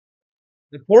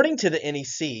According to the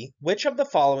NEC, which of the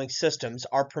following systems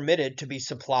are permitted to be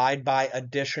supplied by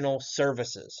additional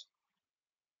services?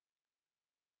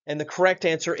 And the correct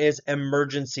answer is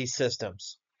emergency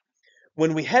systems.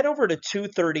 When we head over to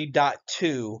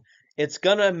 230.2, it's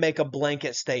going to make a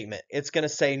blanket statement. It's going to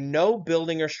say no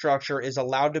building or structure is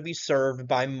allowed to be served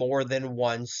by more than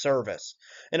one service.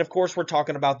 And of course, we're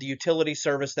talking about the utility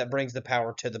service that brings the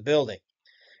power to the building.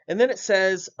 And then it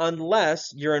says,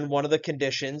 unless you're in one of the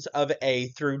conditions of A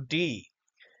through D.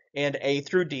 And A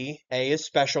through D, A is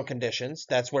special conditions.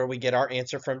 That's where we get our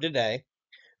answer from today.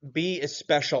 B is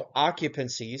special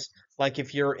occupancies. Like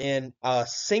if you're in a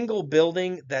single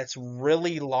building that's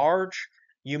really large,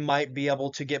 you might be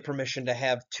able to get permission to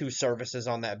have two services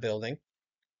on that building.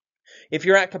 If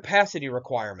you're at capacity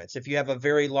requirements, if you have a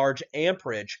very large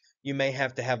amperage, you may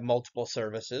have to have multiple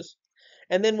services.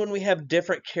 And then when we have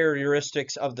different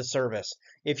characteristics of the service,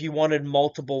 if you wanted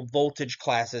multiple voltage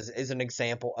classes is an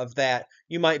example of that,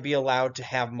 you might be allowed to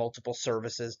have multiple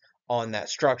services on that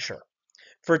structure.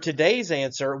 For today's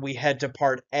answer, we head to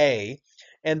part A,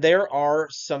 and there are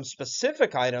some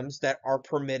specific items that are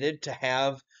permitted to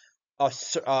have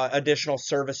additional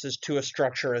services to a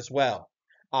structure as well.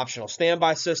 Optional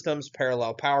standby systems,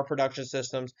 parallel power production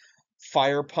systems,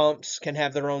 fire pumps can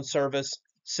have their own service,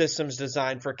 systems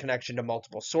designed for connection to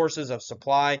multiple sources of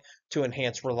supply to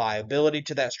enhance reliability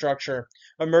to that structure,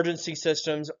 emergency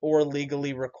systems, or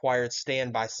legally required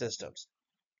standby systems.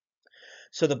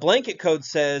 So the blanket code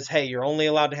says, hey, you're only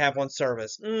allowed to have one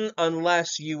service.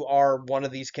 Unless you are one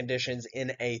of these conditions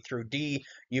in A through D,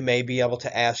 you may be able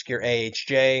to ask your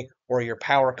AHJ or your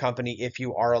power company if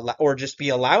you are allowed, or just be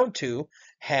allowed to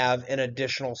have an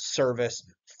additional service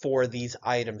for these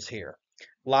items here.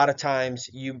 A lot of times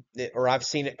I've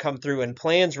seen it come through in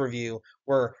plans review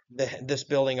where this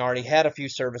building already had a few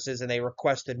services and they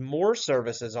requested more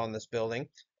services on this building.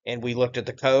 And we looked at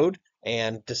the code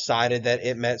and decided that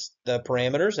it met the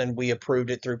parameters and we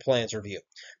approved it through plans review.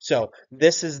 So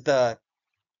this is the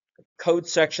code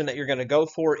section that you're going to go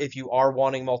for if you are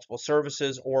wanting multiple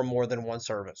services or more than one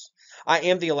service. I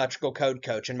am the electrical code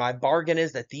coach, and my bargain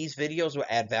is that these videos will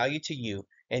add value to you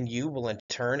and you will in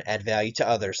turn add value to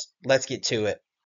others. Let's get to it.